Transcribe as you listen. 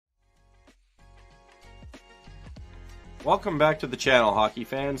Welcome back to the channel, hockey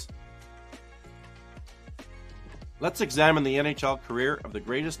fans. Let's examine the NHL career of the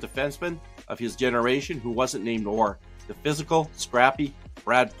greatest defenseman of his generation who wasn't named Orr, the physical, scrappy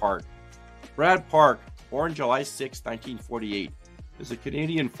Brad Park. Brad Park, born July 6, 1948, is a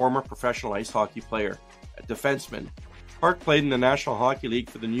Canadian former professional ice hockey player, a defenseman. Park played in the National Hockey League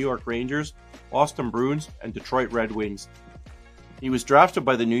for the New York Rangers, Boston Bruins, and Detroit Red Wings. He was drafted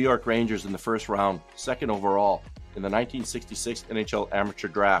by the New York Rangers in the first round, second overall, in the 1966 NHL Amateur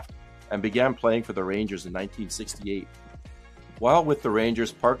Draft, and began playing for the Rangers in 1968. While with the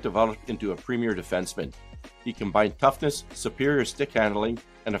Rangers, Park developed into a premier defenseman. He combined toughness, superior stick handling,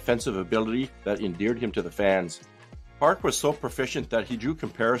 and offensive ability that endeared him to the fans. Park was so proficient that he drew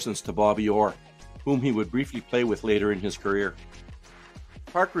comparisons to Bobby Orr, whom he would briefly play with later in his career.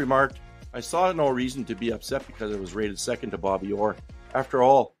 Park remarked, "I saw no reason to be upset because I was rated second to Bobby Orr. After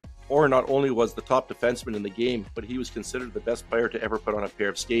all, Orr not only was the top defenseman in the game, but he was considered the best player to ever put on a pair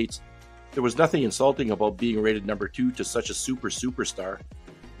of skates. There was nothing insulting about being rated number 2 to such a superstar."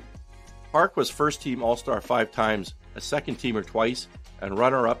 Park was first-team All-Star 5 times, a second-teamer twice, and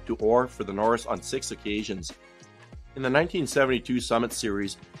runner-up to Orr for the Norris on 6 occasions. In the 1972 Summit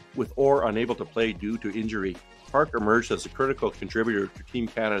Series, with Orr unable to play due to injury, Park emerged as a critical contributor to Team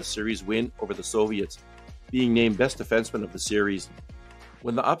Canada's series win over the Soviets, being named Best Defenseman of the series.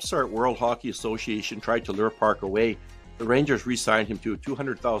 When the upstart World Hockey Association tried to lure Park away, the Rangers re-signed him to a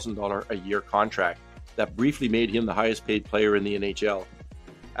 $200,000 a year contract that briefly made him the highest paid player in the NHL.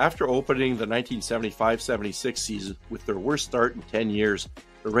 After opening the 1975-76 season with their worst start in 10 years,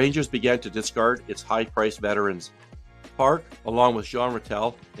 the Rangers began to discard its high-priced veterans. Park, along with Jean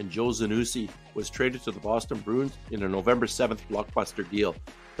Rattel and Joe Zanussi, was traded to the Boston Bruins in a November 7th blockbuster deal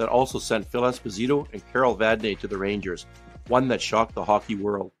that also sent Phil Esposito and Carol Vadnais to the Rangers, one that shocked the hockey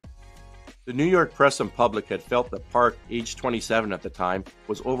world. The New York press and public had felt that Park, aged 27 at the time,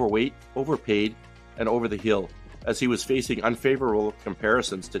 was overweight, overpaid, and over the hill, as he was facing unfavorable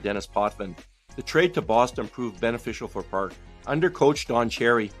comparisons to Dennis Potvin. The trade to Boston proved beneficial for Park. Under coach Don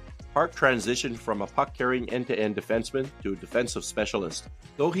Cherry, Park transitioned from a puck-carrying end-to-end defenseman to a defensive specialist.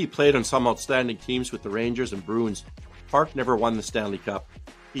 Though he played on some outstanding teams with the Rangers and Bruins, Park never won the Stanley Cup.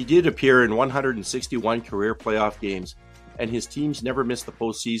 He did appear in 161 career playoff games, and his teams never missed the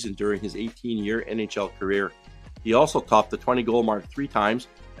postseason during his 18-year NHL career. He also topped the 20-goal mark 3 times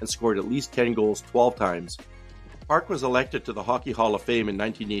and scored at least 10 goals 12 times. Park was elected to the Hockey Hall of Fame in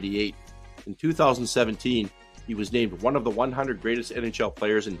 1988. In 2017, he was named one of the 100 greatest NHL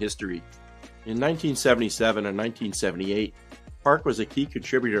players in history. In 1977 and 1978, Park was a key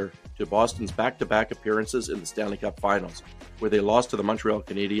contributor to Boston's back-to-back appearances in the Stanley Cup Finals, where they lost to the Montreal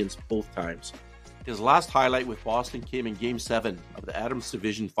Canadiens both times. His last highlight with Boston came in Game 7 of the Adams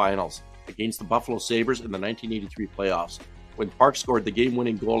Division Finals against the Buffalo Sabres in the 1983 playoffs, when Park scored the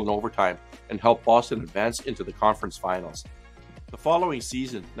game-winning goal in overtime and helped Boston advance into the conference finals. The following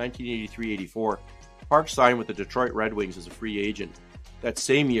season, 1983-84, Park signed with the Detroit Red Wings as a free agent. That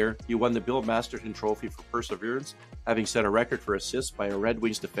same year, he won the Bill Masterton Trophy for perseverance, having set a record for assists by a Red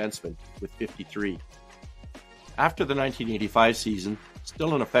Wings defenseman with 53. After the 1985 season,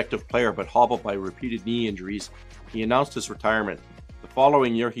 still an effective player but hobbled by repeated knee injuries, he announced his retirement. The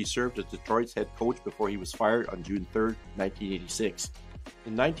following year, he served as Detroit's head coach before he was fired on June 3, 1986.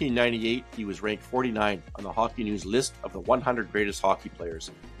 In 1998, he was ranked 49 on the Hockey News list of the 100 greatest hockey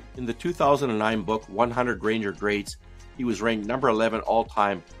players. In the 2009 book 100 Ranger Greats, he was ranked number 11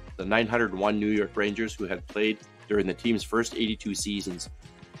 all-time, the 901 New York Rangers who had played during the team's first 82 seasons.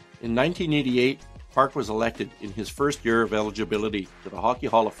 In 1988, Park was elected in his first year of eligibility to the Hockey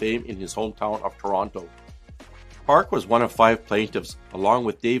Hall of Fame in his hometown of Toronto. Park was one of 5 plaintiffs, along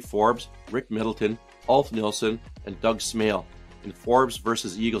with Dave Forbes, Rick Middleton, Ulf Nilsson, and Doug Smale, in Forbes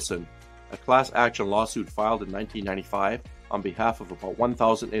versus Eagleson, a class action lawsuit filed in 1995 on behalf of about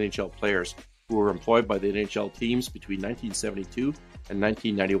 1,000 NHL players who were employed by the NHL teams between 1972 and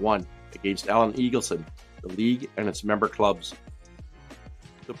 1991 against Alan Eagleson, the league, and its member clubs.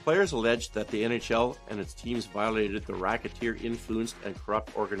 The players alleged that the NHL and its teams violated the Racketeer-Influenced and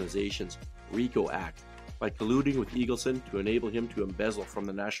Corrupt Organizations (RICO) Act by colluding with Eagleson to enable him to embezzle from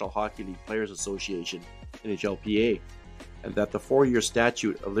the National Hockey League Players Association (NHLPA), and that the 4-year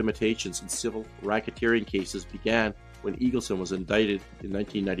statute of limitations in civil racketeering cases began when Eagleson was indicted in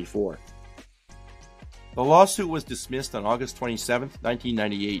 1994. The lawsuit was dismissed on August 27,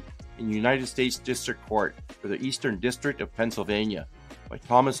 1998, in United States District Court for the Eastern District of Pennsylvania by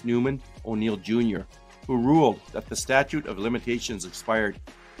Thomas Newman O'Neill Jr., who ruled that the statute of limitations expired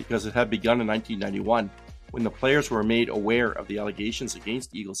because it had begun in 1991, when the players were made aware of the allegations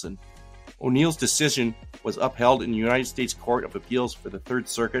against Eagleson O'Neill's decision was upheld in the United States Court of Appeals for the Third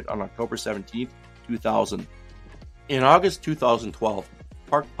Circuit on October 17, 2000. In August 2012,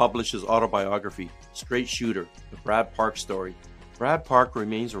 Park published his autobiography, Straight Shooter, the Brad Park Story. Brad Park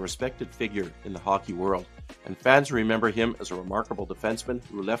remains a respected figure in the hockey world, and fans remember him as a remarkable defenseman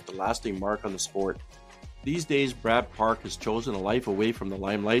who left a lasting mark on the sport. These days, Brad Park has chosen a life away from the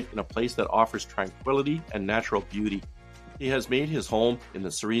limelight in a place that offers tranquility and natural beauty. He has made his home in the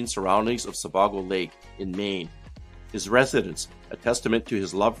serene surroundings of Sebago Lake in Maine. His residence, a testament to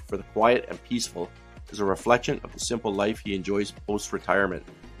his love for the quiet and peaceful, is a reflection of the simple life he enjoys post-retirement.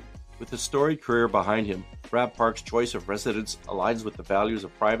 With a storied career behind him, Brad Park's choice of residence aligns with the values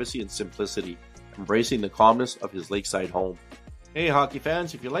of privacy and simplicity, embracing the calmness of his lakeside home. Hey hockey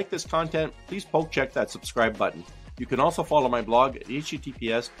fans, if you like this content, please check that subscribe button. You can also follow my blog at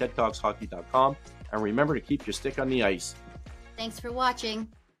https://tedtalkshockey.com, and remember to keep your stick on the ice. Thanks for watching.